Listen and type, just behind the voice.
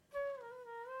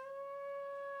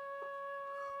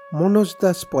मनोज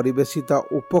दास परिवेशित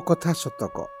उपकथा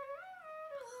शतक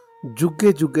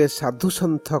जुगे जुगे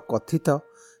साधुसंथ कथित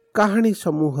कहानी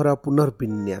समूहर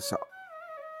पुनर्विन्यास।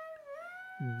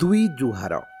 दुई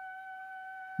जुहार।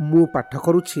 मु पाठ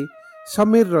करुछि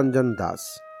समीर रंजन दास।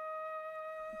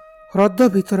 ह्रद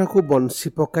भितर को बंशी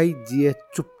पकाई जीए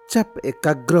चुपचाप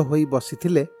एकाग्र होई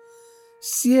बसिथिले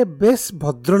सीए बेस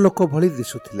भद्रलोक भली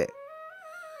दिसुथिले।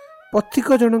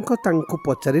 पथिक जनक तांकु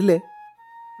पचारिले,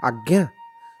 आज्ञा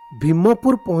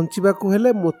भीमपुर पहुँचीबाकू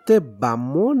हेले मोते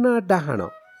बाम ना डाहाण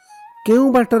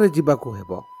केउ बाटरे जीवाकू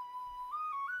हेबो?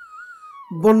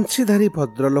 बंशीधारी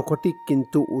भद्रलोकटी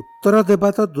किंतु उत्तर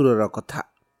देबा तो दूरर कथा,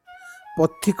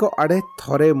 पथिक आड़े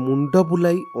थरे मुंड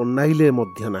बुलाई अनाइले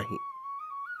मध्य नाही।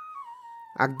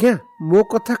 आज्ञा मो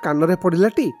कथा कानरे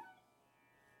पड़िलाटी?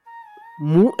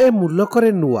 मु ए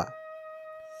मुलकरे नुआ,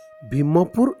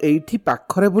 भीमपुर एइठी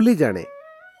पाखरे बोली जाने,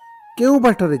 केउ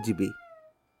बाटरे जीवी?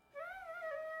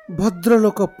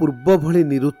 भद्रलोक पूर्व भली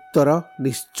निरुत्तर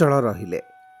निश्चल रहिले।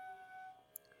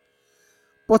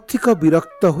 पथिक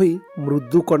विरक्त होई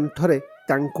मृदु कंठरे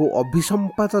तांको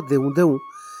अभिसंपात देउ देउ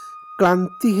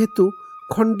क्लांति हेतु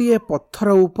खंडिए पत्थर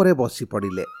उपरे बसी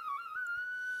पड़िले।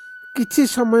 किछि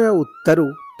समय उत्तारु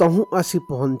तहु आसी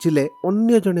पहुंचिले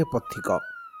अन्य जने पथिक।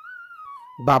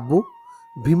 बाबू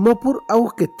भीमपुर आउ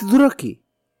केते दूर कि?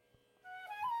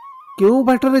 केउ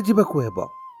बाटरे जीवाकू हेबो?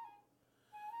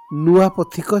 नुआ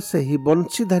पथिक सेही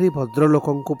बंशीधारी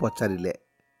भद्रलोकंकु पचारिले।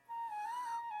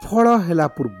 फल हेला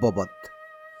पूर्ववत।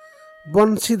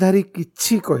 बंशीधारी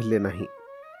किछि कहिले नाही।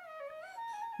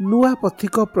 नुआ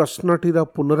पथिक प्रश्नटीर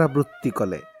पुनरावृत्ति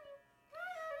कले,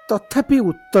 तथापि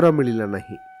उत्तर मिलिला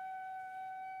नाही।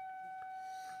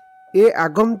 ए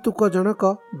आगंतुक जनक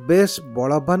बेस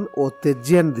बलवान ओ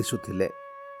तेजियान दिसुथिले।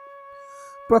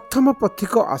 प्रथम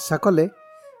पथिक आशा कले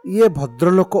ये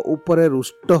भद्रलोक उपरे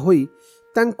रुष्ट होई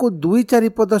तांको दुई चारि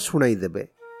पद शुणाई देबे।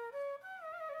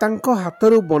 तांको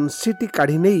हातरू बंशीटी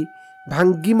काढ़ी नेई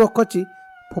भांगी मकची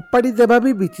फोपाड़ी देबा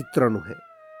भी विचित्र नुहे।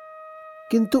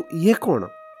 किंतु ये कौन?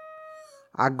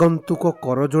 आगंतुक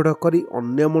करजोड़ करी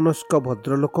अन्यमनस्क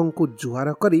भद्रलोकंकु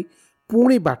जुहार करी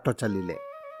पुणी बाट चलिले।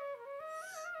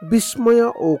 विस्मय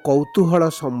ओ कौतूहल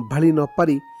संभाली न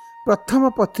पारी प्रथम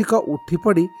पथिक उठी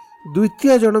पड़ी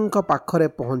द्वितीय जनक पाखरे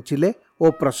पहुंचिले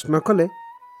ओ प्रश्न कले,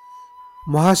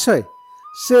 महाशय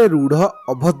से रूढ़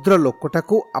अभद्र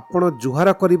लोकटाकू आपण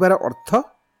जुहार करिवार अर्थ?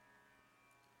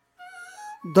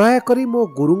 दयाकरी मो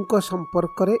गुरुंक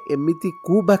संपर्क रे एमिति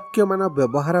कुवाक्य मान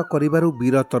व्यवहार करिवारु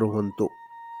विरत रुहंतु।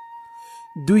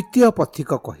 द्वितीय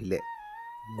पथिक कहिले,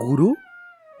 गुरु?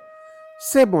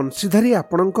 से बंशीधारी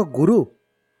आपणक गुरु?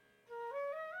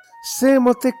 से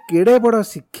मते केड़े बड़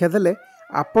शिक्षा देले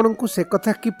आपणकु से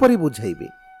कथा किपरि बुझाइबे?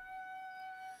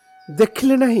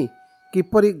 देखिले नाही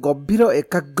किपरि गभीर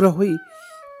एकाग्र होई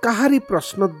काहारी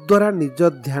प्रश्न द्वारा निज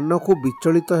ध्यान को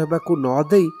विचलित हेबाकू न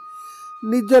देई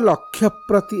निज लक्ष्य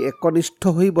प्रति एकनिष्ठ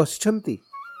होई बसिछंती।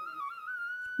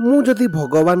 मु जदि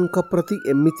भगवान को प्रति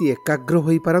एमिति एकाग्र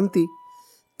होई पारंती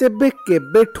तेबे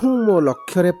केबेठू मो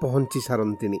लक्ष्य रे पहुंची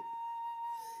सारंतिनी।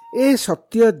 ए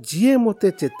सत्य जिए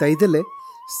मोते चेताई देले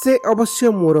से अवश्य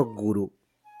मोर गुरु।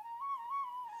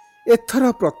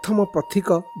 एथर प्रथम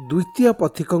पथिक द्वितीय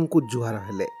पथिकंकु जुहार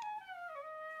हेले।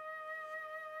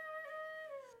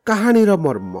 कहानीर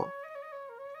मर्म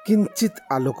किंचित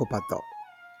आलोकपात।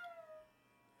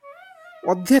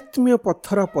 अध्यात्मीय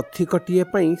पथर पथिकटीए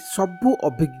पई सबु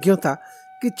अभिज्ञता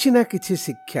किछि ना किछि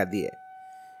शिक्षा दिए।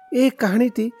 ए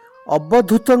कहानीटी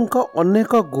अवधूतंक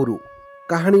अनेक गुरु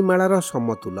कहानीमालार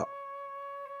समतुल।